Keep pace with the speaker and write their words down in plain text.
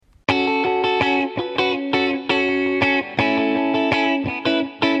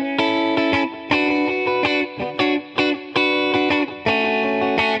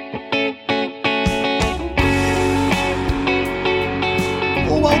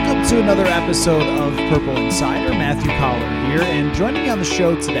Welcome to another episode of Purple Insider. Matthew Collar here, and joining me on the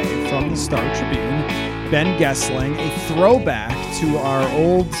show today from the Star Tribune, Ben Goessling, a throwback to our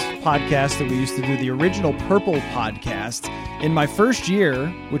old podcast that we used to do, the original Purple podcast. In my first year,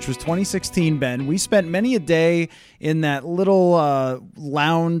 which was 2016, Ben, we spent many a day in that little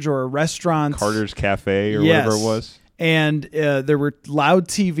lounge or restaurant. Carter's Cafe or whatever it was. And there were loud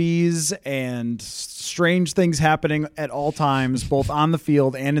TVs and strange things happening at all times, both on the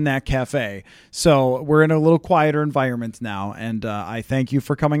field and in that cafe. So we're in a little quieter environment now, and I thank you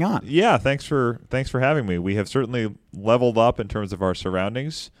for coming on. Yeah, thanks for having me. We have certainly leveled up in terms of our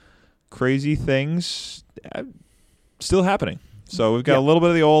surroundings. Crazy things still happening. So we've got a little bit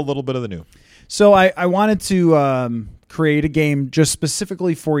of the old, a little bit of the new. So I wanted to create a game just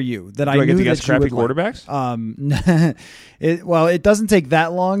specifically for you that I knew get to that guess you crappy would quarterbacks? It doesn't take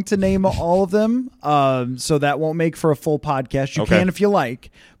that long to name all of them, so that won't make for a full podcast. You can if you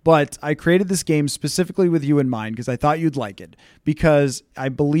like, but I created this game specifically with you in mind because I thought you'd like it, because I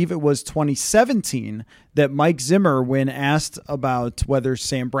believe it was 2017 that Mike Zimmer, when asked about whether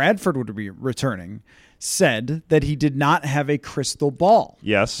Sam Bradford would be returning, said that he did not have a crystal ball.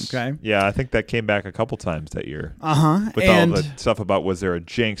 Yes. Okay. Yeah, I think that came back a couple times that year. With and all the stuff about was there a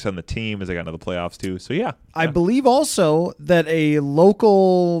jinx on the team as they got into the playoffs too. So yeah. I believe also that a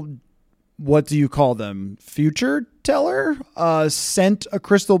local, what do you call them, future teller, sent a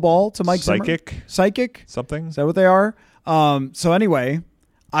crystal ball to Mike Zimmer. Psychic? Something? Is that what they are? So anyway,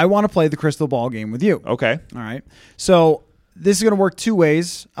 I want to play the crystal ball game with you. Okay. All right. So this is going to work two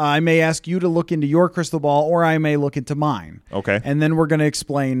ways. I may ask you to look into your crystal ball, or I may look into mine. Okay. And then we're going to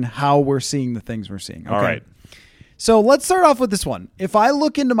explain how we're seeing the things we're seeing. Okay? All right. So let's start off with this one. If I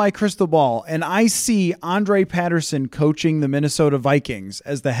look into my crystal ball and I see Andre Patterson coaching the Minnesota Vikings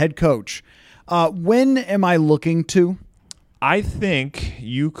as the head coach, when am I looking to? I think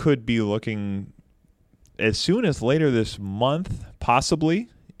you could be looking as soon as later this month, possibly.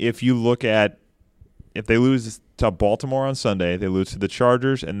 If you look at, if they lose to Baltimore on Sunday, they lose to the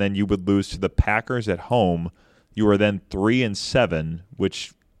Chargers, and then you would lose to the Packers at home. You are then 3-7,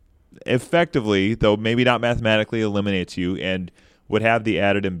 which effectively, though maybe not mathematically, eliminates you and would have the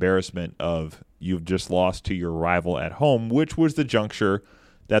added embarrassment of you've just lost to your rival at home, which was the juncture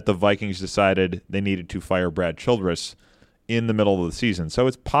that the Vikings decided they needed to fire Brad Childress in the middle of the season. So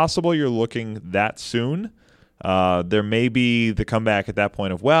it's possible you're looking that soon. There may be the comeback at that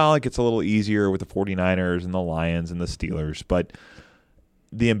point of, well, it gets a little easier with the 49ers and the Lions and the Steelers. But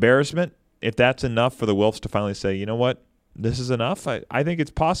the embarrassment, if that's enough for the Wilfs to finally say, you know what, this is enough, I think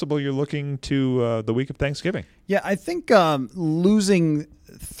it's possible you're looking to the week of Thanksgiving. Yeah, I think losing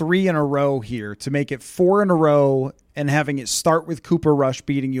 3 in a row here to make it 4 in a row and having it start with Cooper Rush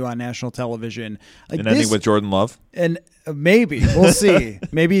beating you on national television. And ending with Jordan Love. And maybe. We'll see.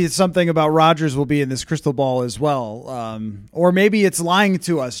 Maybe it's something about Rodgers will be in this crystal ball as well. Or maybe it's lying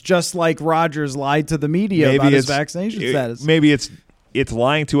to us, just like Rodgers lied to the media about his vaccination status. Maybe it's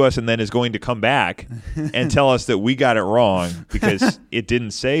lying to us and then is going to come back and tell us that we got it wrong because it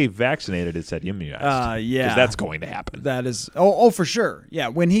didn't say vaccinated, it said immunized. Yeah. Because that's going to happen. That is, for sure. Yeah,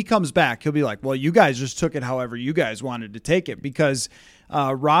 when he comes back, he'll be like, well, you guys just took it however you guys wanted to take it, because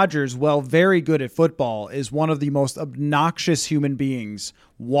Rodgers, while very good at football, is one of the most obnoxious human beings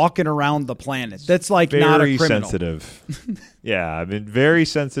walking around the planet. That's like very not a criminal. Very sensitive. Yeah, I mean, very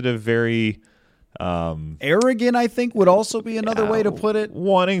sensitive, very... arrogant, I think, would also be another way to put it.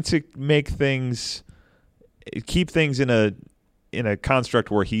 Wanting to make things, keep things in a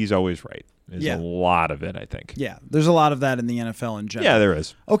construct where he's always right is a lot of it, I think. Yeah, there's a lot of that in the NFL in general. Yeah, there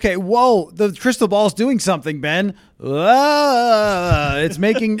is. Okay, whoa, the crystal ball's doing something, Ben. It's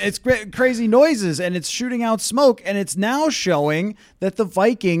making crazy noises, and it's shooting out smoke, and it's now showing that the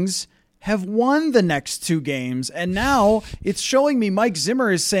Vikings have won the next 2 games, and now it's showing me Mike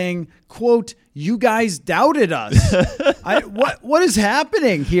Zimmer is saying, quote, you guys doubted us. What is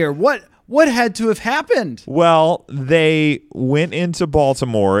happening here? What had to have happened? Well, they went into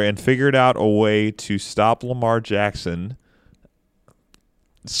Baltimore and figured out a way to stop Lamar Jackson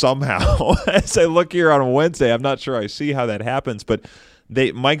somehow. As I look here on Wednesday, I'm not sure I see how that happens, but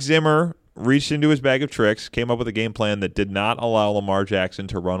Mike Zimmer reached into his bag of tricks, came up with a game plan that did not allow Lamar Jackson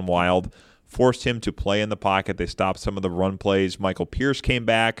to run wild, forced him to play in the pocket. They stopped some of the run plays. Michael Pierce came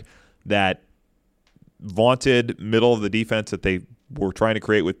back, that vaunted middle of the defense that they were trying to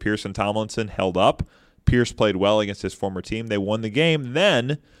create with Pierce and Tomlinson held up. Pierce played well against his former team. They won the game.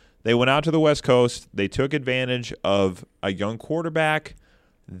 Then they went out to the West Coast. They took advantage of a young quarterback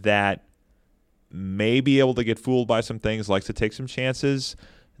that may be able to get fooled by some things, likes to take some chances.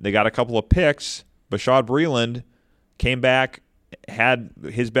 They got a couple of picks. Bashaud Breeland came back had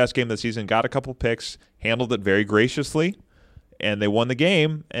his best game of the season, got a couple picks, handled it very graciously, and they won the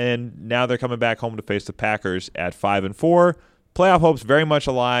game. And now they're coming back home to face the Packers at 5-4. Playoff hopes very much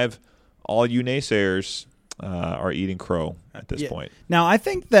alive. All you naysayers are eating crow at this point. Now, I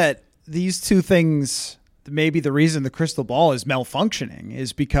think that these two things, maybe the reason the crystal ball is malfunctioning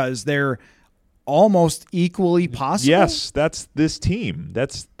is because they're almost equally possible. Yes, that's this team.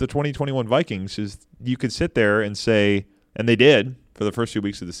 That's the 2021 Vikings. Is you could sit there and say, and they did for the first few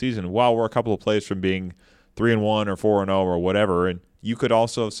weeks of the season, wow, we're a couple of plays from being 3-1 or 4-0 or whatever. And you could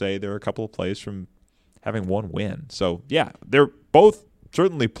also say they're a couple of plays from having one win. So, yeah, they're both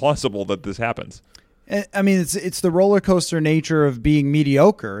certainly plausible that this happens. I mean, it's the roller coaster nature of being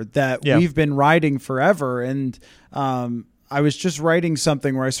mediocre that we've been riding forever. And I was just writing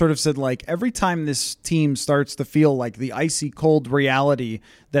something where I sort of said, like, every time this team starts to feel like the icy cold reality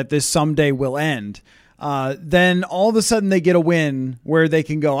that this someday will end, then all of a sudden they get a win where they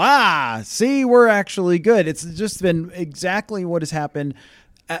can go, see, we're actually good. It's just been exactly what has happened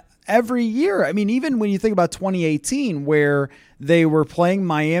every year. I mean, even when you think about 2018, where they were playing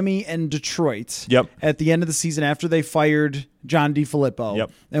Miami and Detroit at the end of the season after they fired John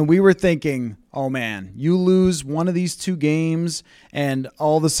DeFilippo. And we were thinking, oh man, you lose one of these two games and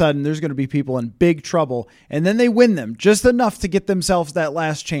all of a sudden there's going to be people in big trouble. And then they win them just enough to get themselves that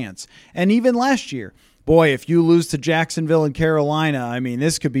last chance. And even last year, boy, if you lose to Jacksonville and Carolina, I mean,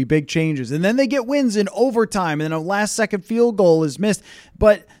 this could be big changes. And then they get wins in overtime, and then a last-second field goal is missed.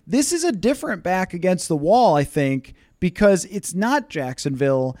 But this is a different back against the wall, I think, because it's not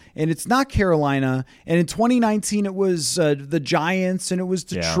Jacksonville, and it's not Carolina. And in 2019, it was the Giants, and it was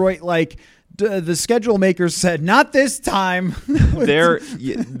Detroit. Yeah. Like, the schedule makers said, not this time.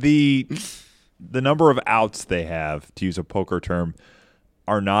 The number of outs they have, to use a poker term,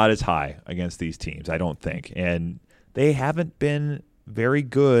 are not as high against these teams, I don't think. And they haven't been very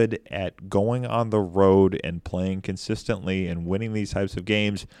good at going on the road and playing consistently and winning these types of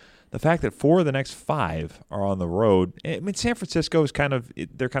games. The fact that 4 of the next 5 are on the road, I mean, San Francisco is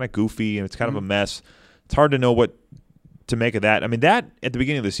they're kind of goofy and it's kind of a mess. It's hard to know what to make of that. I mean, that at the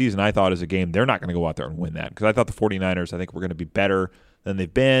beginning of the season, I thought as a game, they're not going to go out there and win that because I thought the 49ers, were going to be better than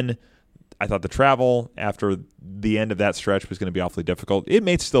they've been. I thought the travel after the end of that stretch was going to be awfully difficult. It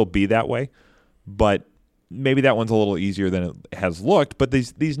may still be that way, but maybe that one's a little easier than it has looked. But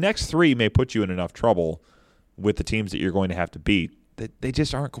these next 3 may put you in enough trouble with the teams that you're going to have to beat that they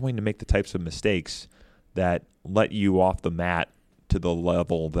just aren't going to make the types of mistakes that let you off the mat to the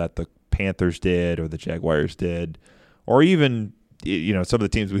level that the Panthers did or the Jaguars did, or even some of the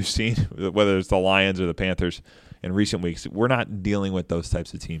teams we've seen, whether it's the Lions or the Panthers in recent weeks. We're not dealing with those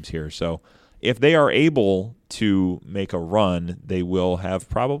types of teams here. So if they are able to make a run, they will have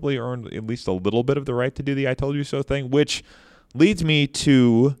probably earned at least a little bit of the right to do the I told you so thing, which leads me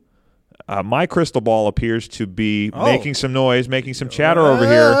to my crystal ball appears to be making some noise, making some chatter over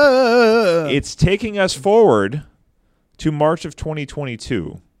here. It's taking us forward to March of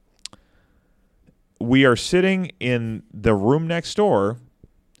 2022. We are sitting in the room next door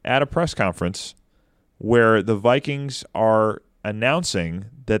at a press conference where the Vikings are announcing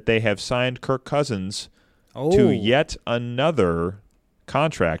that they have signed Kirk Cousins to yet another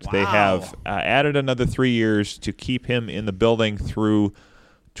contract. Wow. They have added another 3 years to keep him in the building through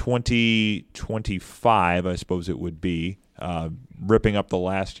 2025, I suppose it would be, ripping up the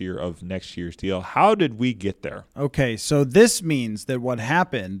last year of next year's deal. How did we get there? Okay, so this means that what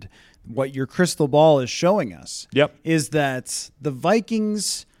happened, what your crystal ball is showing us, is that the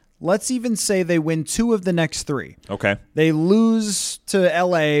Vikings, let's even say they win 2 of the next 3. Okay. They lose to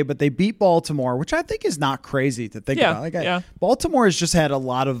L.A., but they beat Baltimore, which I think is not crazy to think about. Baltimore has just had a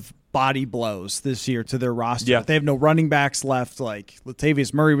lot of body blows this year to their roster. Yeah. They have no running backs left. Like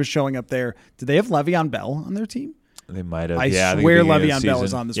Latavius Murray was showing up there. Did they have Le'Veon Bell on their team? They might have. I swear Le'Veon Bell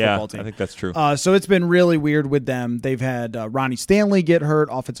is on this football team. I think that's true. So it's been really weird with them. They've had Ronnie Stanley get hurt,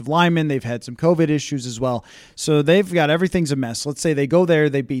 offensive lineman. They've had some COVID issues as well. So they've got everything's a mess. Let's say they go there,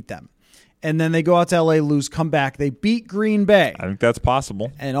 they beat them. And then they go out to L.A., lose, come back. They beat Green Bay. I think that's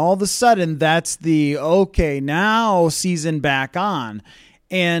possible. And all of a sudden, that's the, now season back on.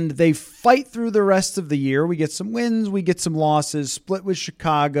 And they fight through the rest of the year. We get some wins, we get some losses, split with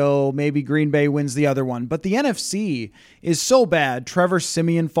Chicago. Maybe Green Bay wins the other one. But the NFC is so bad. Trevor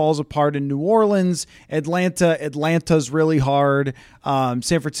Siemian falls apart in New Orleans. Atlanta's really hard. San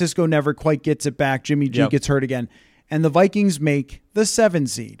Francisco never quite gets it back. Jimmy G gets hurt again. And the Vikings make the 7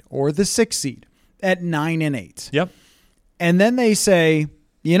 seed or the 6 seed at 9-8. Yep. And then they say,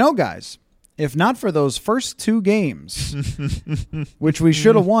 guys, if not for those first 2 games, which we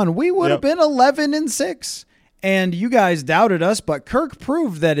should have won, we would have been 11-6. And you guys doubted us, but Kirk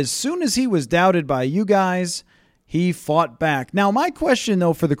proved that as soon as he was doubted by you guys, he fought back. Now, my question,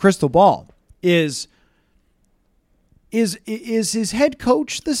 though, for the crystal ball is his head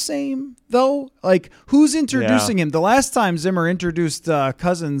coach the same, though? Like, who's introducing him? The last time Zimmer introduced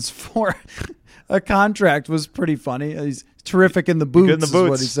Cousins for a contract was pretty funny. He's terrific in the boots, is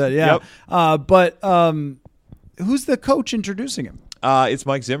what he said. Yeah. Yep. But who's the coach introducing him? It's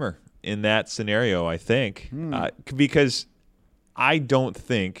Mike Zimmer in that scenario, I think, because I don't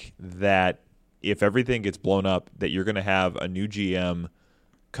think that if everything gets blown up, that you're going to have a new GM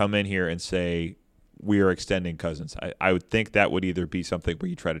come in here and say, we are extending Cousins. I would think that would either be something where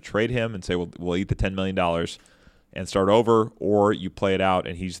you try to trade him and say, well, we'll eat the $10 million and start over, or you play it out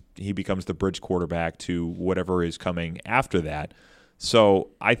and he becomes the bridge quarterback to whatever is coming after that. So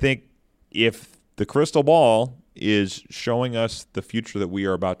I think if the crystal ball is showing us the future that we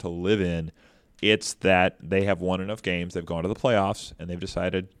are about to live in, it's that they have won enough games, they've gone to the playoffs, and they've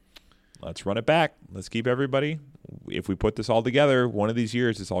decided, let's run it back. Let's keep everybody. If we put this all together, one of these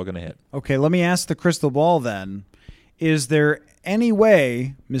years, it's all going to hit. Okay, let me ask the crystal ball then. Is there any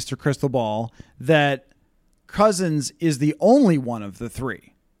way, Mr. Crystal Ball, that Cousins is the only one of the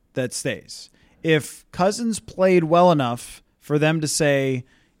three that stays? If Cousins played well enough for them to say,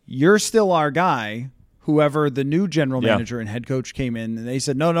 you're still our guy, whoever the new general manager and head coach came in, and they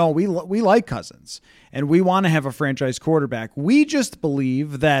said, no, we like Cousins, and we want to have a franchise quarterback. We just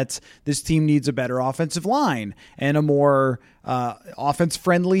believe that this team needs a better offensive line and a more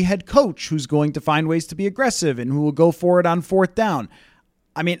offense-friendly head coach who's going to find ways to be aggressive and who will go for it on fourth down.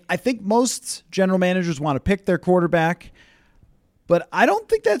 I mean, I think most general managers want to pick their quarterback, but I don't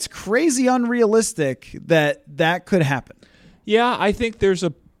think that's crazy unrealistic that could happen. Yeah, I think there's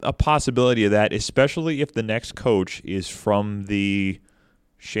a possibility of that, especially if the next coach is from the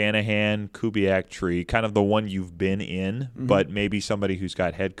Shanahan, Kubiak tree, kind of the one you've been in, but maybe somebody who is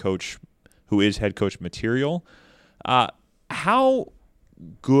head coach material. How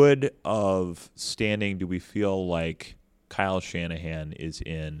good of standing do we feel like Kyle Shanahan is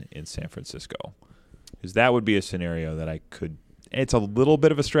in San Francisco? Because that would be a scenario that I could. It's a little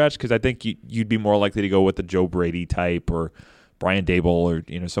bit of a stretch because I think you'd be more likely to go with the Joe Brady type or Brian Dable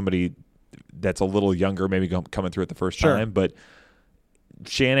or somebody that's a little younger, maybe coming through it the first time. But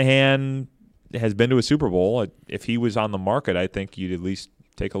Shanahan has been to a Super Bowl. If he was on the market, I think you'd at least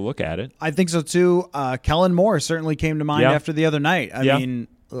take a look at it. I think so too. Kellen Moore certainly came to mind after the other night. I mean,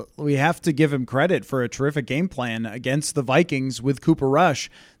 we have to give him credit for a terrific game plan against the Vikings with Cooper Rush.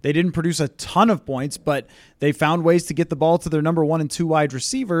 They didn't produce a ton of points, but they found ways to get the ball to their number 1 and 2 wide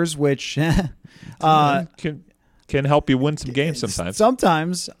receivers, which can help you win some games sometimes.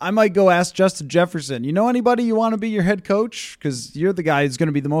 Sometimes I might go ask Justin Jefferson, you know anybody you want to be your head coach? Because you're the guy who's going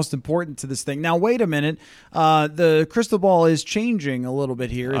to be the most important to this thing. Now, wait a minute. The crystal ball is changing a little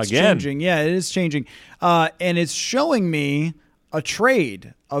bit here. It's changing. Yeah, it is changing. And it's showing me a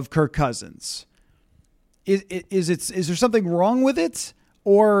trade of Kirk Cousins. Is there something wrong with it?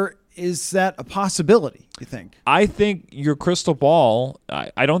 Or is that a possibility, you think? I think your crystal ball,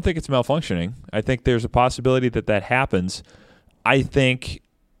 I don't think it's malfunctioning. I think there's a possibility that happens. I think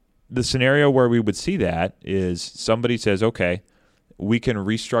the scenario where we would see that is somebody says, okay, we can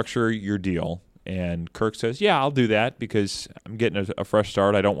restructure your deal. And Kirk says, yeah, I'll do that because I'm getting a fresh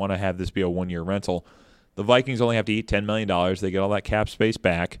start. I don't want to have this be a one-year rental. The Vikings only have to eat $10 million. They get all that cap space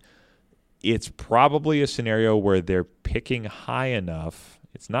back. It's probably a scenario where they're picking high enough.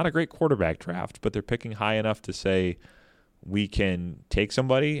 It's not a great quarterback draft, but they're picking high enough to say we can take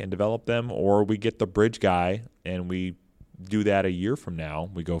somebody and develop them, or we get the bridge guy and we do that a year from now.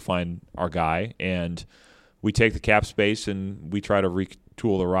 We go find our guy and we take the cap space and we try to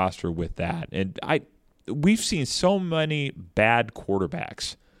retool the roster with that. And we've seen so many bad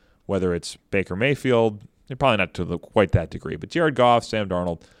quarterbacks, whether it's Baker Mayfield, they're probably not to quite that degree, but Jared Goff, Sam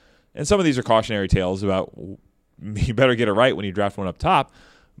Darnold, and some of these are cautionary tales about you better get it right when you draft one up top.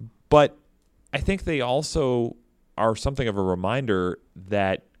 But I think they also are something of a reminder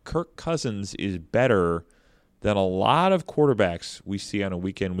that Kirk Cousins is better than a lot of quarterbacks we see on a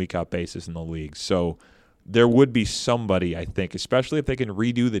week-in, week-out basis in the league. So there would be somebody, I think, especially if they can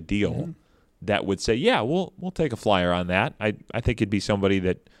redo the deal, that would say, yeah, we'll take a flyer on that. I think it'd be somebody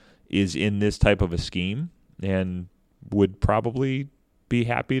that is in this type of a scheme and would probably be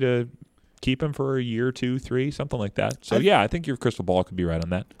happy to keep him for a year, 2, 3, something like that. So, I think your crystal ball could be right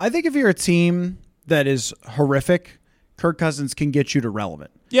on that. I think if you're a team that is horrific, Kirk Cousins can get you to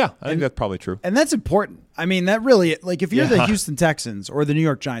relevant. Yeah, I think that's probably true. And that's important. I mean, that really, like, if you're the Yeah. Houston Texans or the New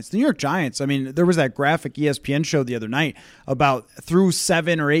York Giants, I mean, there was that graphic ESPN show the other night about through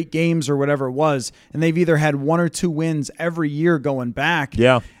 7 or 8 games or whatever it was, and they've either had 1 or 2 wins every year going back.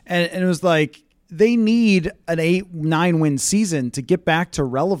 Yeah. And it was like, they need an 8-9 win season to get back to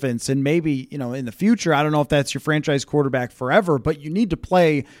relevance. And maybe, in the future, I don't know if that's your franchise quarterback forever, but you need to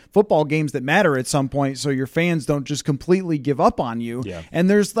play football games that matter at some point so your fans don't just completely give up on you. Yeah. And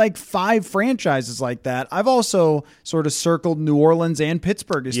there's like 5 franchises like that. I've also sort of circled New Orleans and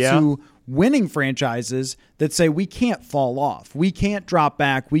Pittsburgh as 2 winning franchises that say we can't fall off. We can't drop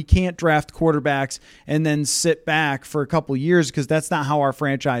back. We can't draft quarterbacks and then sit back for a couple years because that's not how our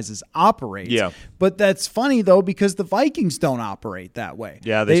franchises operate. Yeah. But that's funny, though, because the Vikings don't operate that way.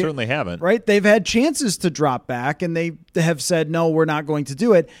 Yeah, they certainly haven't. Right? They've had chances to drop back, and they have said, no, we're not going to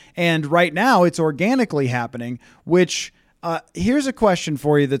do it. And right now it's organically happening, which here's a question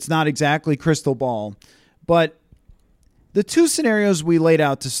for you that's not exactly crystal ball, but the 2 scenarios we laid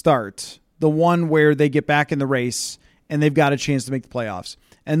out to start, the one where they get back in the race and they've got a chance to make the playoffs,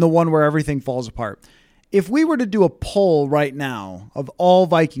 and the one where everything falls apart. If we were to do a poll right now of all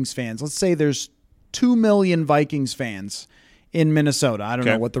Vikings fans, let's say there's 2 million Vikings fans in Minnesota. I don't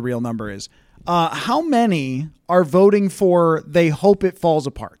know what the real number is. How many are voting for they hope it falls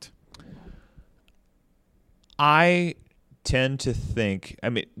apart? I tend to think,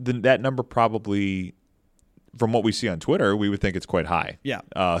 that number probably, from what we see on Twitter, we would think it's quite high. Yeah.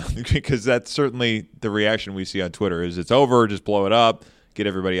 Because that's certainly the reaction we see on Twitter is it's over, just blow it up, get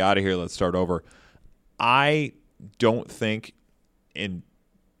everybody out of here, let's start over. I don't think, in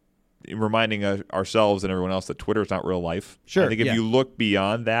reminding ourselves and everyone else that Twitter is not real life. Sure. I think if you look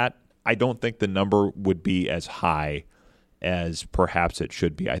beyond that, I don't think the number would be as high as perhaps it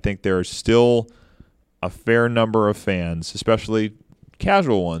should be. I think there are still a fair number of fans, especially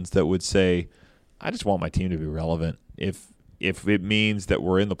casual ones, that would say, I just want my team to be relevant. If it means that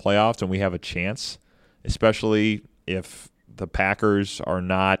we're in the playoffs and we have a chance, especially if the Packers are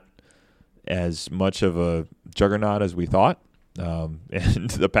not as much of a juggernaut as we thought, and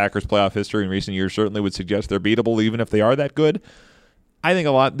the Packers' playoff history in recent years certainly would suggest they're beatable even if they are that good. I think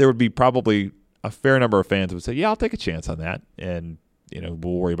there would be probably a fair number of fans who would say, yeah, I'll take a chance on that, and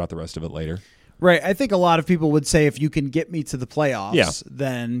we'll worry about the rest of it later. Right. I think a lot of people would say if you can get me to the playoffs,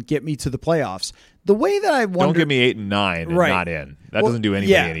 then get me to the playoffs. The way that I wonder... Don't give me 8 and 9 and not in. That doesn't do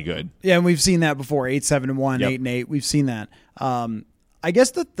anybody any good. Yeah, and we've seen that before. 8-7-1, 8-8. We've seen that. I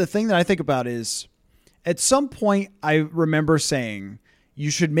guess the thing that I think about is at some point I remember saying you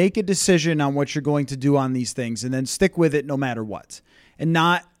should make a decision on what you're going to do on these things and then stick with it no matter what. And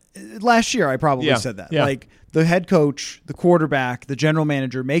not... Last year I probably said that. Yeah. Like the head coach, the quarterback, the general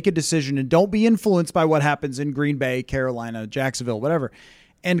manager, make a decision and don't be influenced by what happens in Green Bay, Carolina, Jacksonville, whatever.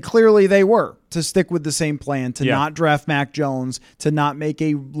 And clearly they were to stick with the same plan, to not draft Mac Jones, to not make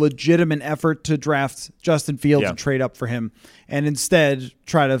a legitimate effort to draft Justin Fields and trade up for him, and instead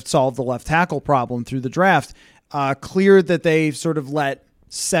try to solve the left tackle problem through the draft. Clear that they sort of let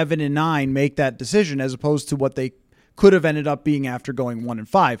 7 and 9 make that decision as opposed to what they could have ended up being after going 1 and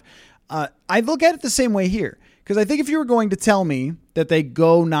 5. I look at it the same way here, because I think if you were going to tell me that they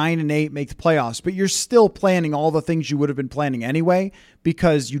go 9 and 8, make the playoffs, but you're still planning all the things you would have been planning anyway,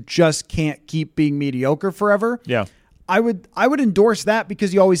 because you just can't keep being mediocre forever. Yeah, I would endorse that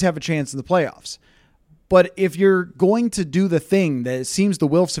because you always have a chance in the playoffs. But if you're going to do the thing that it seems the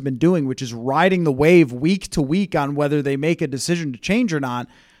Wilfs have been doing, which is riding the wave week to week on whether they make a decision to change or not,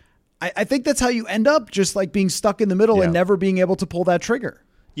 I think that's how you end up, just like being stuck in the middle and never being able to pull that trigger.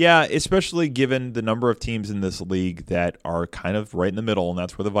 Yeah, especially given the number of teams in this league that are kind of right in the middle, and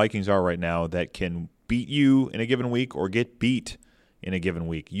that's where the Vikings are right now, that can beat you in a given week or get beat in a given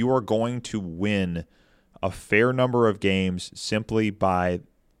week. You are going to win a fair number of games simply by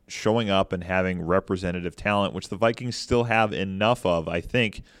showing up and having representative talent, which the Vikings still have enough of, I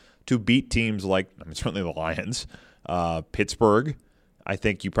think, to beat teams like, certainly the Lions, Pittsburgh. I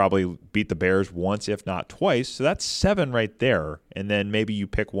think you probably beat the Bears once, if not twice. So that's 7 right there. And then maybe you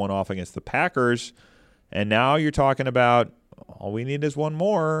pick one off against the Packers. And now you're talking about all we need is one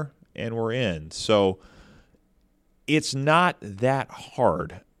more, and we're in. So it's not that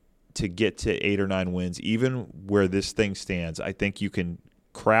hard to get to 8 or 9 wins, even where this thing stands. I think you can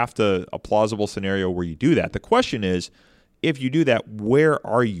craft a plausible scenario where you do that. The question is, if you do that, where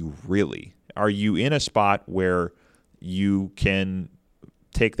are you really? Are you in a spot where you can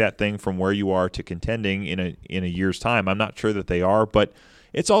take that thing from where you are to contending in a year's time? I'm not sure that they are, but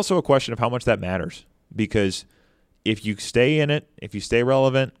it's also a question of how much that matters. Because if you stay in it, if you stay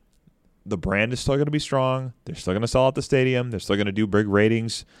relevant, the brand is still going to be strong. They're still going to sell out the stadium. They're still going to do big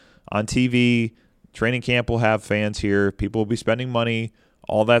ratings on TV. Training camp will have fans here. People will be spending money.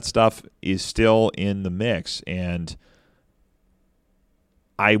 All that stuff is still in the mix. And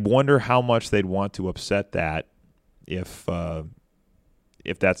I wonder how much they'd want to upset that if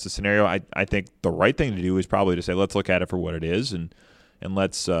that's the scenario. I think the right thing to do is probably to say, let's look at it for what it is and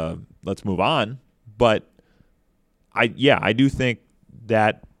let's move on. But I do think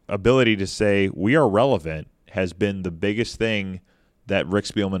that ability to say we are relevant has been the biggest thing that Rick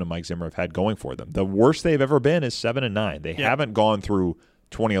Spielman and Mike Zimmer have had going for them. The worst they've ever been is 7-9. They haven't gone through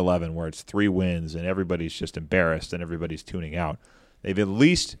 2011 where it's 3 wins and everybody's just embarrassed and everybody's tuning out. They've at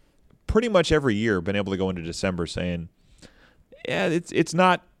least pretty much every year been able to go into December saying, yeah, it's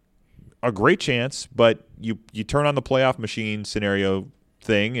not a great chance, but you turn on the playoff machine scenario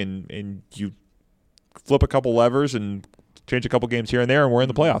thing and you flip a couple levers and change a couple games here and there, and we're in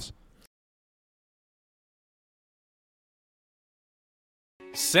the playoffs.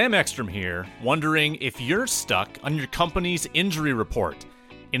 Sam Ekstrom here, wondering if you're stuck on your company's injury report.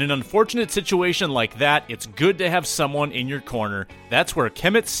 In an unfortunate situation like that, it's good to have someone in your corner. That's where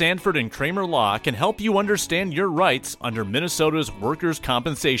Kemet, Sanford, and Kramer Law can help you understand your rights under Minnesota's workers'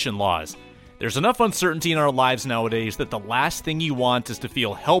 compensation laws. There's enough uncertainty in our lives nowadays that the last thing you want is to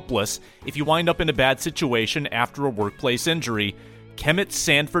feel helpless if you wind up in a bad situation after a workplace injury. Kemet,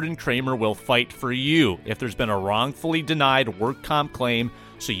 Sanford, and Kramer will fight for you if there's been a wrongfully denied work comp claim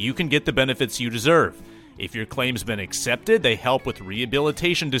so you can get the benefits you deserve. If your claim's been accepted, they help with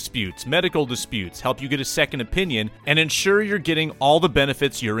rehabilitation disputes, medical disputes, help you get a second opinion, and ensure you're getting all the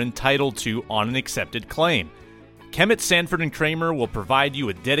benefits you're entitled to on an accepted claim. Kemet, Sanford, and Kramer will provide you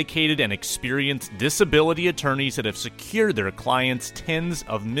with dedicated and experienced disability attorneys that have secured their clients tens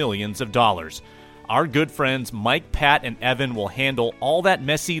of millions of dollars. Our good friends Mike, Pat, and Evan will handle all that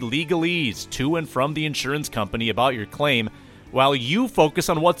messy legalese to and from the insurance company about your claim while you focus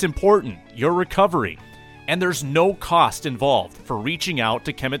on what's important, your recovery. And there's no cost involved for reaching out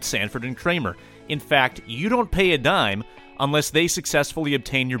to Kemet, Sanford, and Kramer. In fact, you don't pay a dime unless they successfully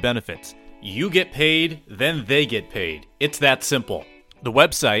obtain your benefits. You get paid, then they get paid. It's that simple. The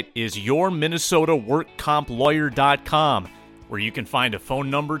website is yourminnesotaworkcomplawyer.com, where you can find a phone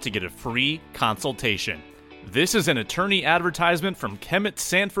number to get a free consultation. This is an attorney advertisement from Kemet,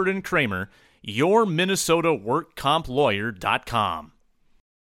 Sanford, and Kramer, yourminnesotaworkcomplawyer.com.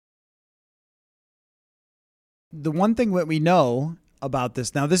 The one thing that we know about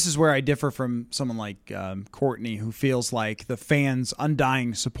this, now this is where I differ from someone like Courtney, who feels like the fans'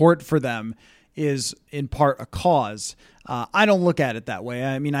 undying support for them is in part a cause. I don't look at it that way.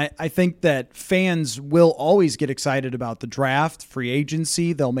 I mean, I think that fans will always get excited about the draft, free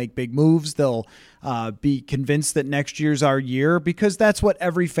agency. They'll make big moves. They'll be convinced that next year's our year because that's what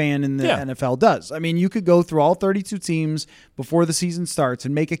every fan in the NFL does. I mean, you could go through all 32 teams before the season starts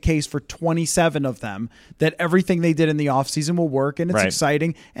and make a case for 27 of them that everything they did in the offseason will work and it's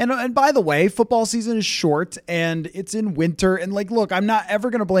exciting. And by the way, football season is short and it's in winter. And like, look, I'm not ever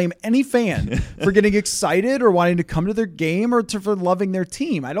going to blame any fan for getting excited or wanting to come to their game or for loving their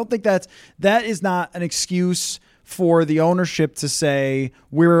team. I don't think that is not an excuse for the ownership to say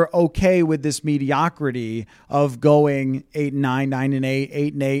we're okay with this mediocrity of going 8-9,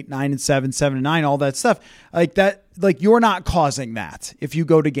 9-8, 8-8, 9-7, 7-9, all that stuff like that. Like, you're not causing that if you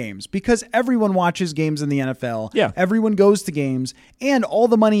go to games because everyone watches games in the NFL. Yeah. Everyone goes to games and all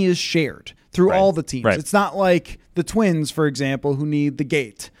the money is shared through all the teams. It's not like the Twins, for example, who need the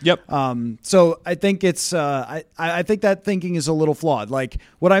gate. Yep. So I think it's I think that thinking is a little flawed. Like,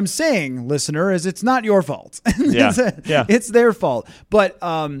 what I'm saying, listener, is it's not your fault. It's their fault. But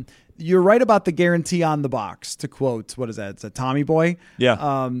you're right about the guarantee on the box. To quote, what is that? It's a Tommy Boy.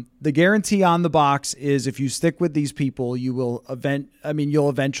 Yeah. The guarantee on the box is if you stick with these people, you'll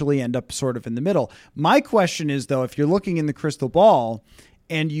eventually end up sort of in the middle. My question is, though, if you're looking in the crystal ball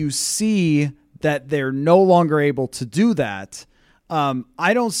and you see that they're no longer able to do that,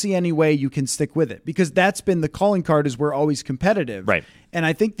 I don't see any way you can stick with it because that's been the calling card is we're always competitive. Right. And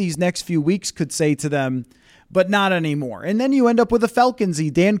I think these next few weeks could say to them, but not anymore. And then you end up with a Falcons-y,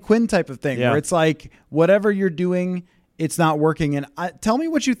 Dan Quinn type of thing where it's like, whatever you're doing, it's not working. And tell me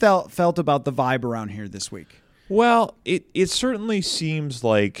what you felt about the vibe around here this week. Well, it certainly seems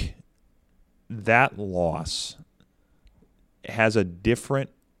like that loss has a different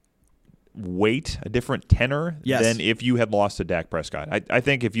weight, a different tenor than if you had lost to Dak Prescott. I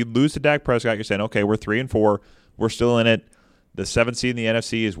think if you lose to Dak Prescott, you're saying, okay, we're 3-4. We're still in it. The 7th seed in the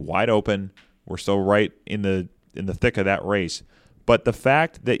NFC is wide open. We're still right in the thick of that race. But the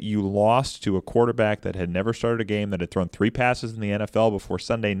fact that you lost to a quarterback that had never started a game, that had thrown 3 passes in the NFL before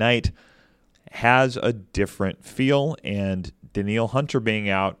Sunday night, has a different feel. And Danielle Hunter being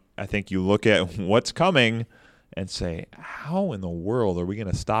out, I think you look at what's coming and say, how in the world are we going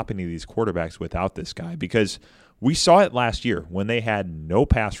to stop any of these quarterbacks without this guy? Because we saw it last year when they had no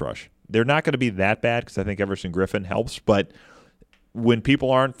pass rush. They're not going to be that bad because I think Everson Griffin helps. But when people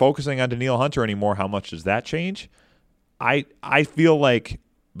aren't focusing on Danielle Hunter anymore, how much does that change? I feel like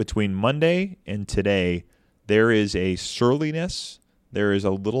between Monday and today, there is a surliness. There is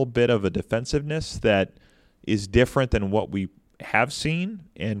a little bit of a defensiveness that is different than what we have seen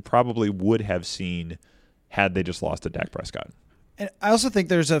and probably would have seen had they just lost to Dak Prescott. And I also think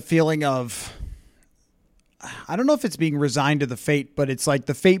there's a feeling of, I don't know if it's being resigned to the fate, but it's like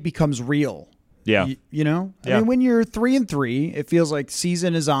the fate becomes real. Yeah. You know? Yeah. I mean, when you're 3-3, it feels like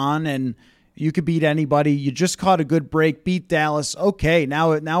season is on and you could beat anybody. You just caught a good break, beat Dallas. Okay,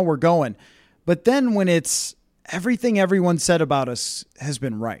 now we're going. But then when it's everything everyone said about us has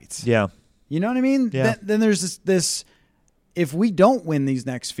been right. Yeah. You know what I mean? Yeah. Then there's this if we don't win these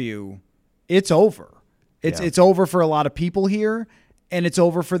next few, it's over. It's over for a lot of people here, and it's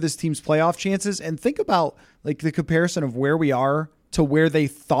over for this team's playoff chances. And think about like the comparison of where we are to where they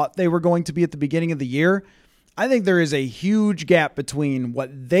thought they were going to be at the beginning of the year. I think there is a huge gap between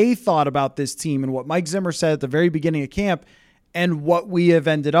what they thought about this team and what Mike Zimmer said at the very beginning of camp and what we have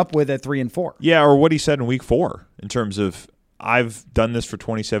ended up with at 3-4. Yeah, or what he said in week 4 in terms of, I've done this for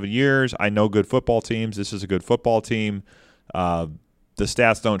 27 years. I know good football teams. This is a good football team. The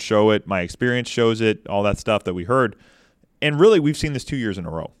stats don't show it. My experience shows it, all that stuff that we heard. And really, we've seen this 2 years in a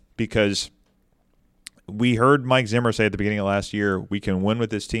row because we heard Mike Zimmer say at the beginning of last year, we can win with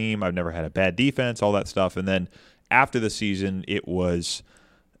this team. I've never had a bad defense, all that stuff. And then after the season, it was,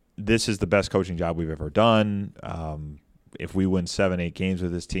 this is the best coaching job we've ever done. If we win 7-8 games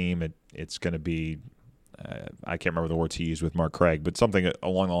with this team, it's going to be, I can't remember the words he used with Mark Craig, but something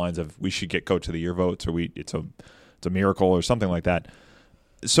along the lines of we should get Coach of the Year votes, or it's a miracle or something like that.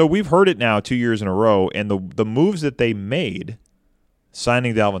 So we've heard it now 2 years in a row, and the moves that they made,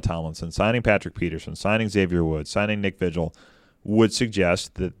 signing Dalvin Tomlinson, signing Patrick Peterson, signing Xavier Woods, signing Nick Vigil, would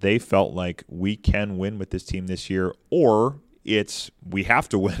suggest that they felt like we can win with this team this year, or it's we have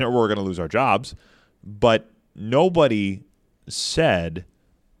to win or we're going to lose our jobs. But nobody said,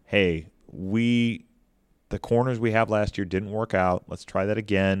 hey, the corners we have last year didn't work out. Let's try that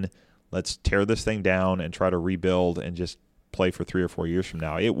again. Let's tear this thing down and try to rebuild and just play for 3 or 4 years from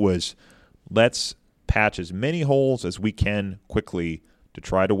now. It was, let's patch as many holes as we can quickly to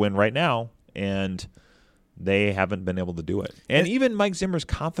try to win right now, and they haven't been able to do it. And even Mike Zimmer's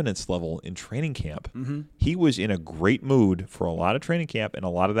confidence level in training camp, he was in a great mood for a lot of training camp, and a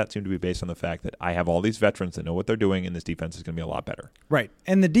lot of that seemed to be based on the fact that I have all these veterans that know what they're doing, and this defense is going to be a lot better. Right.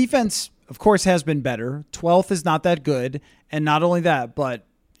 And the defense, of course, has been better. 12th is not that good, and not only that, but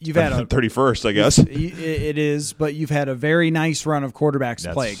you've had a 31st, I guess. It is, but you've had a very nice run of quarterbacks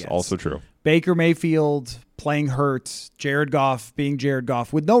to play against. That's also true. Baker Mayfield playing hurt, Jared Goff being Jared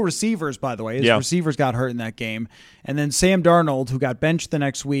Goff with no receivers, by the way. His receivers got hurt in that game. And then Sam Darnold, who got benched the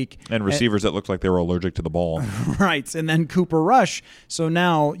next week. And receivers that looked like they were allergic to the ball. Right. And then Cooper Rush. So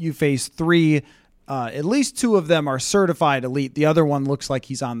now you face 3, at least 2 of them are certified elite. The other one looks like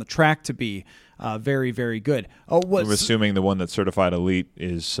he's on the track to be very, very good. I'm assuming the one that's certified elite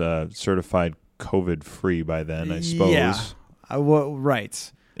is certified COVID-free by then, I suppose. Yeah.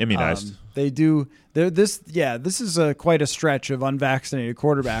 Right. Immunized. They do. This is quite a stretch of unvaccinated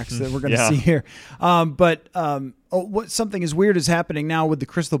quarterbacks that we're going to see here. Something as weird is happening now with the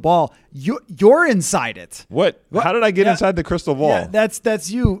crystal ball. You're inside it. What? How did I get inside the crystal ball? Yeah,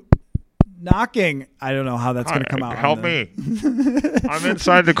 that's you knocking. I don't know how that's going to come out. Help me. I'm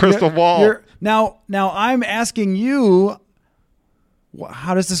inside the crystal ball. Now I'm asking you,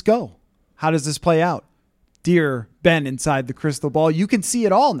 how does this go? How does this play out? Dear Ben inside the crystal ball, you can see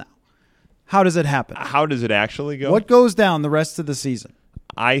it all now. How does it happen? How does it actually go? What goes down the rest of the season?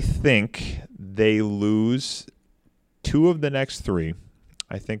 I think they lose 2 of the next 3.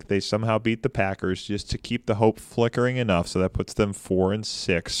 I think they somehow beat the Packers just to keep the hope flickering enough, so that puts them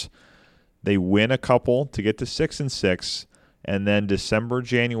 4-6. They win a couple to get to 6-6, and then December,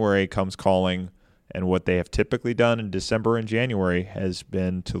 January comes calling. And what they have typically done in December and January has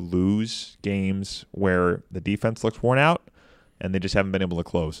been to lose games where the defense looks worn out and they just haven't been able to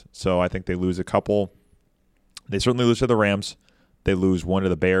close. So I think they lose a couple. They certainly lose to the Rams. They lose one to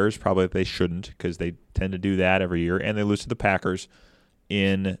the Bears, probably they shouldn't because they tend to do that every year. And they lose to the Packers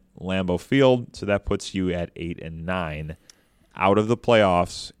in Lambeau Field. So that puts you at 8-9 out of the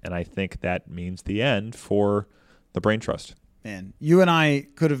playoffs. And I think that means the end for the Brain Trust. Man, you and I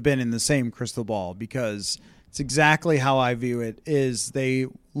could have been in the same crystal ball because It's exactly how I view it. Is they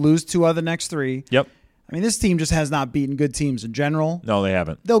lose 2 out of the next 3. Yep. I mean, this team just has not beaten good teams in general. No, they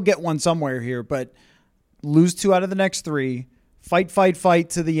haven't. They'll get one somewhere here, but lose 2 out of the next 3. Fight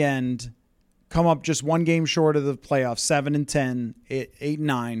to the end. Come up just 1 game short of the playoffs, 7-10,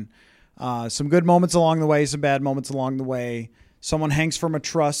 8-9. Some good moments along the way, some bad moments along the way. Someone hangs from a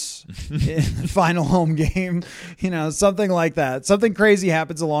truss in the final home game, something like that. Something crazy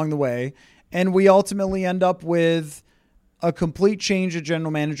happens along the way, and we ultimately end up with a complete change of general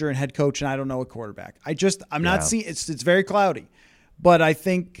manager and head coach, and I don't know a quarterback. I'm not seeing it's very cloudy, but I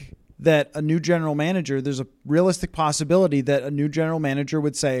think that a new general manager, there's a realistic possibility that a new general manager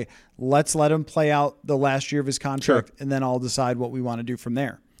would say, let's let him play out the last year of his contract, and then I'll decide what we want to do from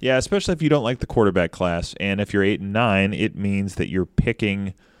there. Yeah, especially if you don't like the quarterback class, and if you're 8-9, it means that you're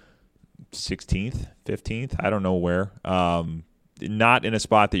picking 16th, 15th, I don't know where. Not in a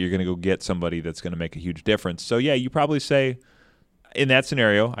spot that you're going to go get somebody that's going to make a huge difference. So yeah, you probably say in that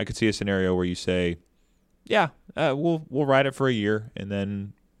scenario, I could see a scenario where you say, yeah, we'll ride it for a year, and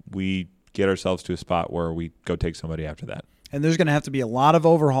then we get ourselves to a spot where we go take somebody after that. And there's going to have to be a lot of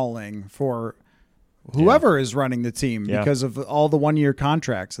overhauling for whoever is running the team because of all the 1-year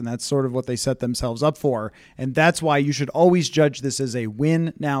contracts, and that's sort of what they set themselves up for. And that's why you should always judge this as a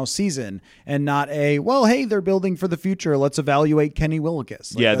win now season and not a, well, hey, they're building for the future. Let's evaluate Kenny Willekes.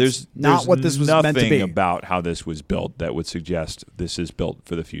 There's not what this was meant to be. Nothing about how this was built that would suggest this is built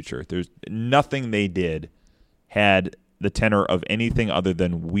for the future. There's nothing they did had the tenor of anything other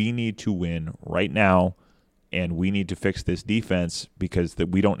than we need to win right now. And we need to fix this defense because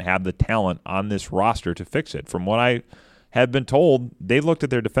we don't have the talent on this roster to fix it. From what I have been told, they looked at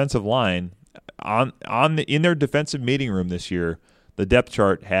their defensive line in their defensive meeting room this year. The depth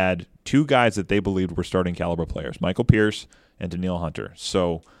chart had 2 guys that they believed were starting caliber players, Michael Pierce and Danielle Hunter.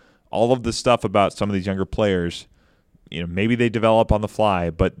 So all of the stuff about some of these younger players, maybe they develop on the fly,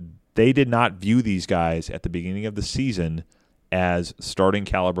 but they did not view these guys at the beginning of the season as starting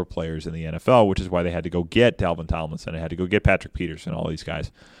caliber players in the NFL, which is why they had to go get Dalvin Tomlinson. They had to go get Patrick Peterson, all these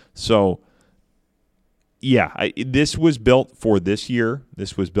guys. So, yeah, this was built for this year.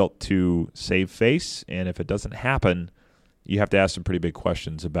 This was built to save face, and if it doesn't happen, you have to ask some pretty big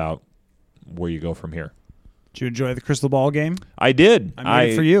questions about where you go from here. Did you enjoy the crystal ball game? I did. I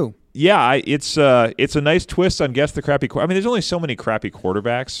made it for you. Yeah, it's a nice twist on guess the crappy. There's only so many crappy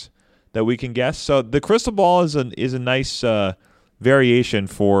quarterbacks that we can guess. So the crystal ball is a nice variation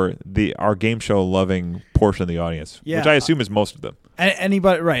for our game show loving portion of the audience, which I assume is most of them.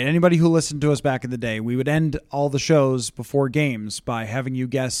 Anybody who listened to us back in the day, we would end all the shows before games by having you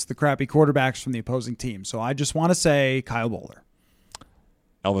guess the crappy quarterbacks from the opposing team. So I just want to say Kyle Boller.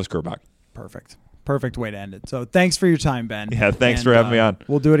 Elvis Gerbach. Perfect way to end it. So thanks for your time, Ben. Yeah, thanks for having me on.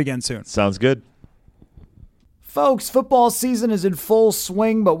 We'll do it again soon. Sounds good. Folks, football season is in full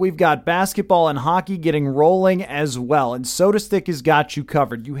swing, but we've got basketball and hockey getting rolling as well, and SodaStick has got you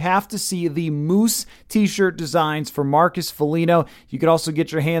covered. You have to see the Moose t-shirt designs for Marcus Foligno. You could also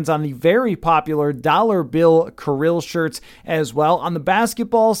get your hands on the very popular Dollar Bill Kirill shirts as well. On the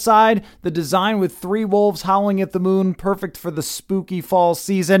basketball side, the design with 3 wolves howling at the moon, perfect for the spooky fall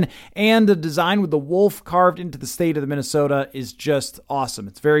season, and the design with the wolf carved into the state of Minnesota is just awesome.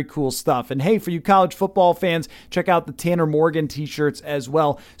 It's very cool stuff. And hey, for you college football fans, check out the Tanner Morgan t-shirts as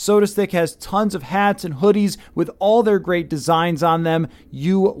well. SodaStick has tons of hats and hoodies with all their great designs on them.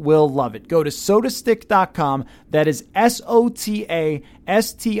 You will love it. Go to sodastick.com. That is SOTASTICK.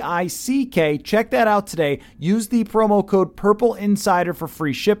 Check that out today. Use the promo code PurpleInsider for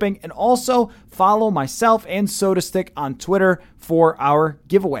free shipping. And also follow myself and SodaStick on Twitter for our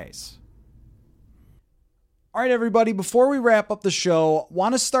giveaways. All right, everybody, before we wrap up the show,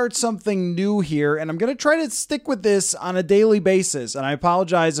 want to start something new here, and I'm going to try to stick with this on a daily basis, and I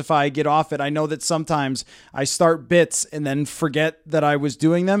apologize if I get off it. I know that sometimes I start bits and then forget that I was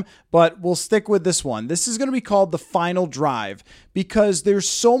doing them, but we'll stick with this one. This is going to be called The Final Drive because there's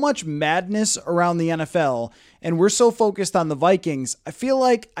so much madness around the NFL, and we're so focused on the Vikings. I feel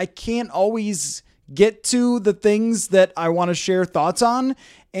like I can't always get to the things that I want to share thoughts on,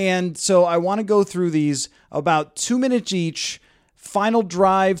 and so I want to go through these about 2 minutes each. Final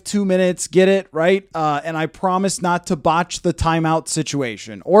drive, 2 minutes, get it, right? And I promise not to botch the timeout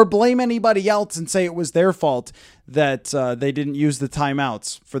situation or blame anybody else and say it was their fault that they didn't use the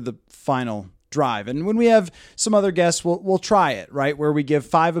timeouts for the final drive. And when we have some other guests, we'll try it, right? Where we give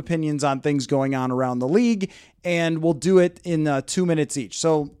 5 opinions on things going on around the league, and we'll do it in 2 minutes each.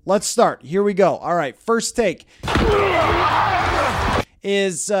 So let's start. Here we go. All right, first take.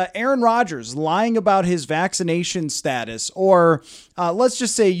 is Aaron Rodgers lying about his vaccination status, or let's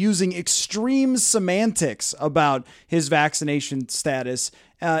just say using extreme semantics about his vaccination status.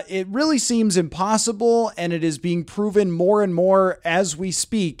 It really seems impossible, and it is being proven more and more as we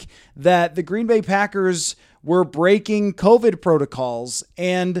speak that the Green Bay Packers were breaking COVID protocols.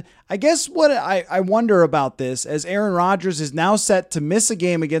 And I guess what I wonder about this, as Aaron Rodgers is now set to miss a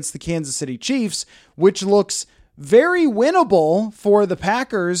game against the Kansas City Chiefs, which looks very winnable for the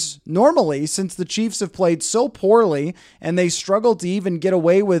Packers normally, since the Chiefs have played so poorly and they struggled to even get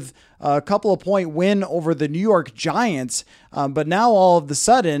away with a couple of point win over the New York Giants. But now all of a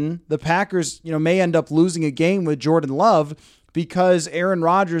sudden the Packers, may end up losing a game with Jordan Love because Aaron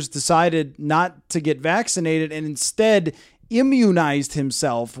Rodgers decided not to get vaccinated and instead immunized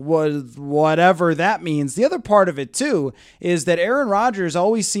himself, with whatever that means. The other part of it too is that Aaron Rodgers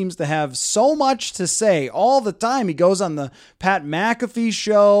always seems to have so much to say all the time. He goes on the Pat McAfee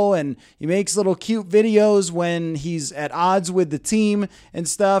show and he makes little cute videos when he's at odds with the team and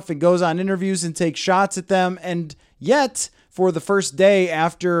stuff, and goes on interviews and takes shots at them. And yet, for the first day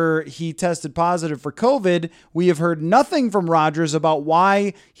after he tested positive for COVID, we have heard nothing from Rodgers about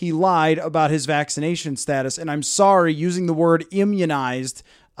why he lied about his vaccination status. And I'm sorry, using the word immunized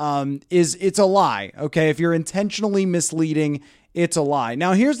it's a lie. Okay, if you're intentionally misleading, it's a lie.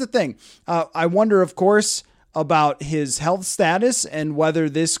 Now, here's the thing. I wonder, of course, about his health status and whether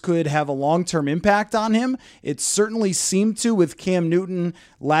this could have a long-term impact on him. It certainly seemed to with Cam Newton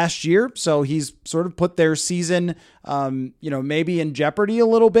last year. So he's sort of put their season, maybe in jeopardy a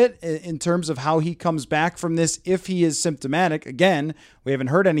little bit in terms of how he comes back from this if he is symptomatic. Again, we haven't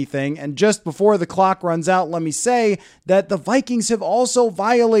heard anything. And just before the clock runs out, let me say that the Vikings have also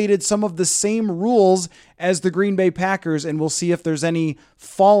violated some of the same rules as the Green Bay Packers, and we'll see if there's any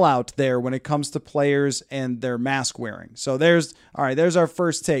fallout there when it comes to players and their mask wearing. So there's our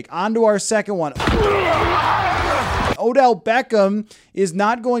first take. On to our second one. Odell Beckham is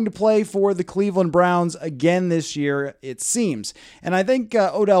not going to play for the Cleveland Browns again this year, it seems. And I think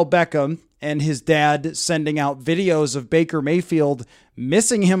Odell Beckham and his dad sending out videos of Baker Mayfield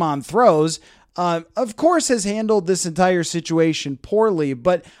missing him on throws, of course, has handled this entire situation poorly.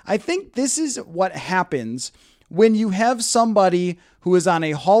 But I think this is what happens when you have somebody who is on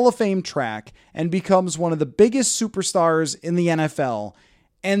a Hall of Fame track and becomes one of the biggest superstars in the NFL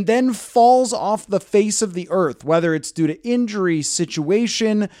and then falls off the face of the earth, whether it's due to injury,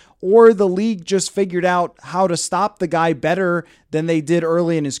 situation, or the league just figured out how to stop the guy better than they did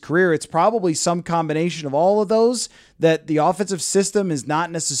early in his career. It's probably some combination of all of those, that the offensive system is not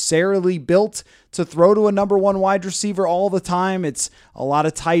necessarily built to throw to a number one wide receiver all the time. It's a lot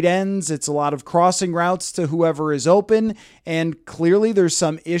of tight ends. It's a lot of crossing routes to whoever is open. And clearly there's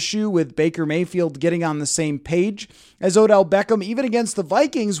some issue with Baker Mayfield getting on the same page as Odell Beckham. Even against the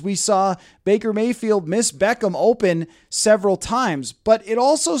Vikings, we saw Baker Mayfield miss Beckham open several times. But it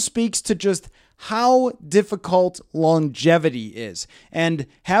also speaks to just how difficult longevity is, and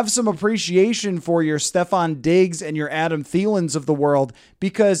have some appreciation for your Stephon Diggs and your Adam Thielens of the world,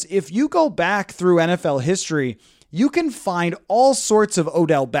 because if you go back through NFL history, you can find all sorts of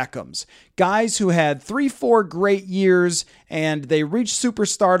Odell Beckhams, guys who had 3-4 great years and they reached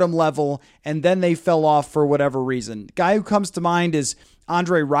superstardom level and then they fell off for whatever reason. Guy who comes to mind is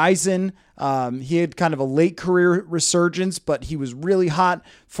Andre Rison. He had kind of a late career resurgence, but he was really hot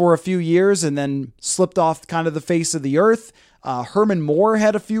for a few years and then slipped off kind of the face of the earth. Herman Moore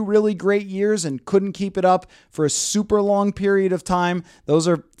had a few really great years and couldn't keep it up for a super long period of time. Those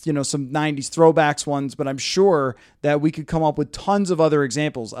are, some 90s throwbacks ones, but I'm sure that we could come up with tons of other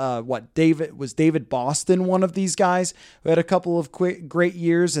examples. David Boston, one of these guys who had a couple of great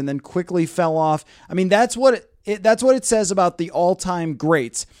years and then quickly fell off. I mean, that's what it says about the all-time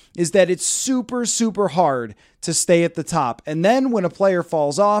greats, is that it's super, super hard to stay at the top. And then when a player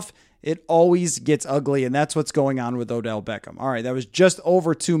falls off, it always gets ugly, and that's what's going on with Odell Beckham. All right, that was just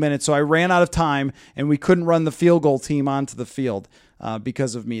over 2 minutes, so I ran out of time, and we couldn't run the field goal team onto the field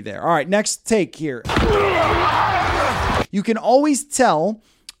because of me there. All right, next take here. You can always tell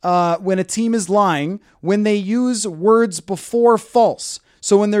when a team is lying when they use words before false.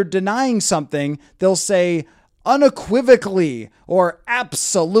 So when they're denying something, they'll say unequivocally or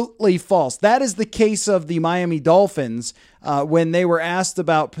absolutely false. That is the case of the Miami Dolphins when they were asked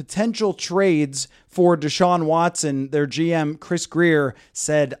about potential trades for Deshaun Watson. Their GM, Chris Greer,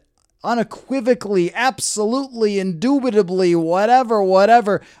 said unequivocally, absolutely, indubitably,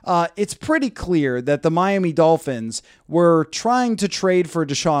 whatever, it's pretty clear that the Miami Dolphins were trying to trade for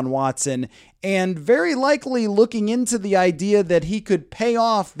Deshaun Watson and very likely looking into the idea that he could pay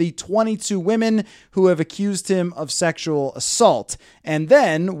off the 22 women who have accused him of sexual assault. And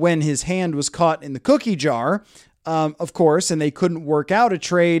then when his hand was caught in the cookie jar, of course, and they couldn't work out a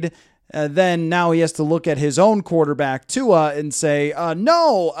trade, then now he has to look at his own quarterback, Tua, and say,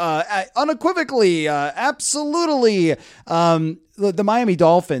 no, unequivocally, absolutely. The Miami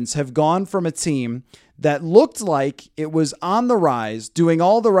Dolphins have gone from a team that looked like it was on the rise, doing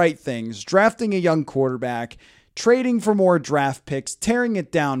all the right things, drafting a young quarterback, trading for more draft picks, tearing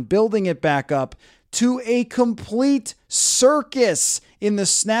it down, building it back up, to a complete circus in the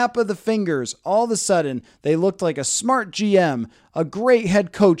snap of the fingers. All of a sudden, they looked like a smart GM, a great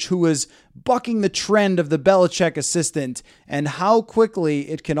head coach who was bucking the trend of the Belichick assistant, and how quickly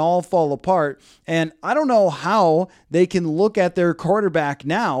it can all fall apart. And I don't know how they can look at their quarterback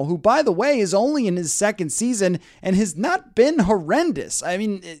now, who, by the way, is only in his second season and has not been horrendous. I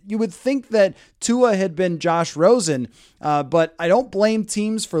mean, you would think that Tua had been Josh Rosen, but I don't blame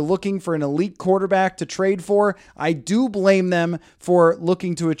teams for looking for an elite quarterback to trade for. I do blame them for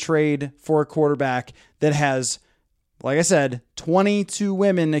looking to a trade for a quarterback that has, like I said, 22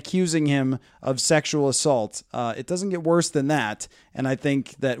 women accusing him of sexual assault. It doesn't get worse than that. And I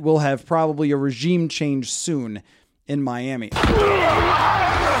think that we'll have probably a regime change soon in Miami.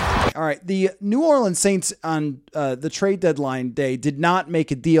 All right. The New Orleans Saints on the trade deadline day did not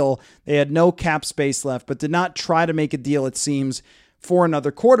make a deal. They had no cap space left, but did not try to make a deal, it seems, for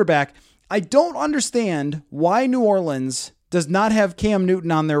another quarterback. I don't understand why New Orleans does not have Cam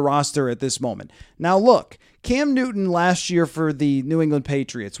Newton on their roster at this moment. Now, look, Cam Newton last year for the New England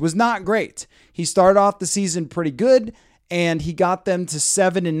Patriots was not great. He started off the season pretty good, and he got them to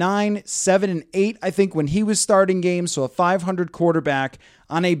 7-9, 7-8, I think, when he was starting games. So a 500 quarterback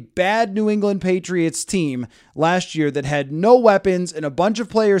on a bad New England Patriots team last year that had no weapons and a bunch of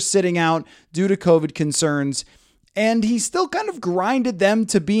players sitting out due to COVID concerns. And he still kind of grinded them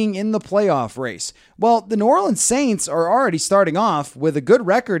to being in the playoff race. Well, the New Orleans Saints are already starting off with a good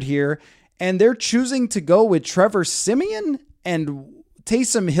record here, and they're choosing to go with Trevor Siemian and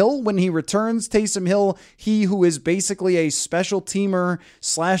Taysom Hill when he returns. Taysom Hill, he who is basically a special teamer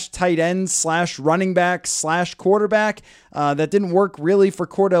 / tight end / running back / quarterback. That didn't work really for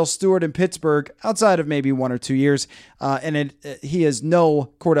Cordell Stewart in Pittsburgh outside of maybe 1 or 2 years. He is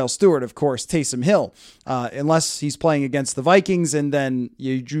no Cordell Stewart, of course, Taysom Hill, unless he's playing against the Vikings, and then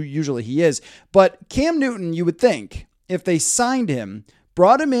usually he is. But Cam Newton, you would think, if they signed him,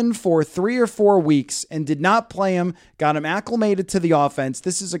 brought him in for 3 or 4 weeks and did not play him, got him acclimated to the offense.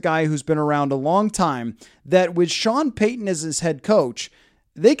 This is a guy who's been around a long time, that with Sean Payton as his head coach,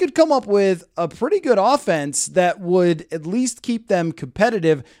 they could come up with a pretty good offense that would at least keep them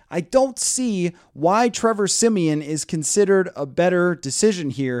competitive. I don't see why Trevor Siemian is considered a better decision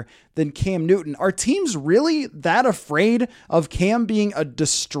here than Cam Newton. Are teams really that afraid of Cam being a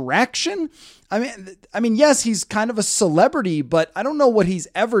distraction? I mean, yes, he's kind of a celebrity, but I don't know what he's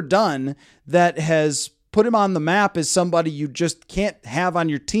ever done that has put him on the map as somebody you just can't have on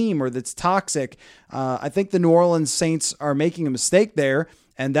your team or that's toxic. I think the New Orleans Saints are making a mistake there,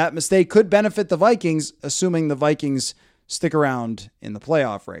 and that mistake could benefit the Vikings, assuming the Vikings stick around in the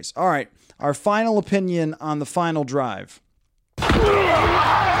playoff race. All right, our final opinion on the final drive.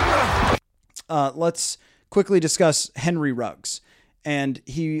 Let's quickly discuss Henry Ruggs. And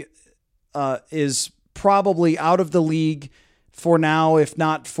he is probably out of the league for now, if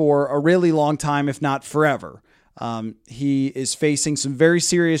not for a really long time, if not forever. He is facing some very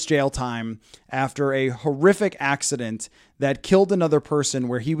serious jail time after a horrific accident that killed another person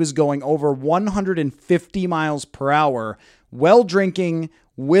where he was going over 150 miles per hour while drinking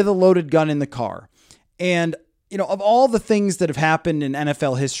with a loaded gun in the car. And, you know, of all the things that have happened in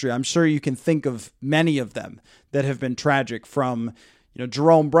NFL history, I'm sure you can think of many of them that have been tragic, from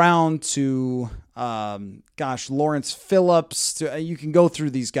Jerome Brown to, Lawrence Phillips. You can go through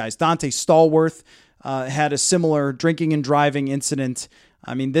these guys. Dante Stallworth had a similar drinking and driving incident.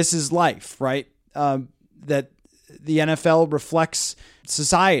 I mean, this is life, right? That the NFL reflects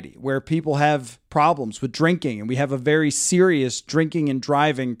society where people have problems with drinking, and we have a very serious drinking and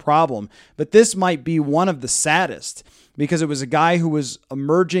driving problem. But this might be one of the saddest, because it was a guy who was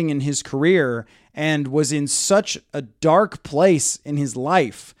emerging in his career and was in such a dark place in his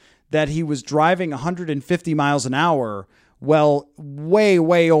life that he was driving 150 miles an hour, well, way,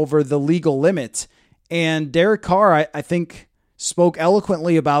 way over the legal limit. And Derek Carr, I think, spoke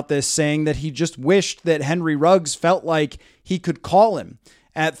eloquently about this, saying that he just wished that Henry Ruggs felt like he could call him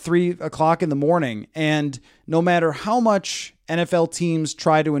at 3:00 in the morning. And no matter how much NFL teams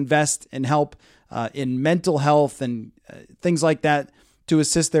try to invest and help in mental health and things like that to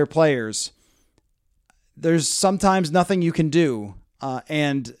assist their players, there's sometimes nothing you can do.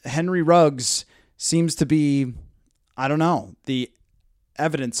 And Henry Ruggs seems to be, I don't know, the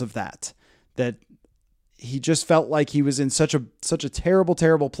evidence of that he just felt like he was in such a terrible,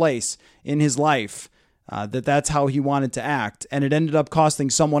 terrible place in his life that's how he wanted to act. And it ended up costing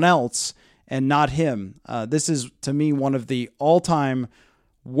someone else and not him. This is, to me, one of the all-time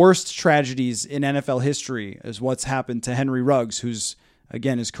worst tragedies in NFL history is what's happened to Henry Ruggs, who's,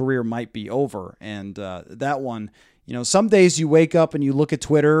 again, his career might be over. And that one, some days you wake up and you look at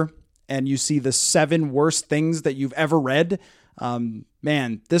Twitter and you see the 7 worst things that you've ever read.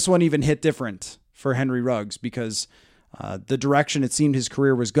 Man, this one even hit different for Henry Ruggs because the direction it seemed his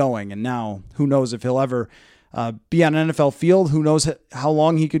career was going. And now who knows if he'll ever be on an NFL field. Who knows how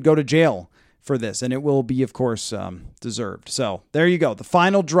long he could go to jail for this. And it will be, of course, deserved. So there you go. The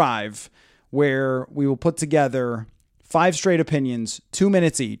final drive where we will put together 5 straight opinions, 2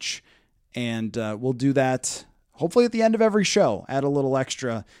 minutes each. And we'll do that hopefully at the end of every show, add a little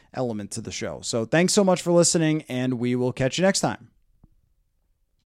extra element to the show. So thanks so much for listening, and we will catch you next time.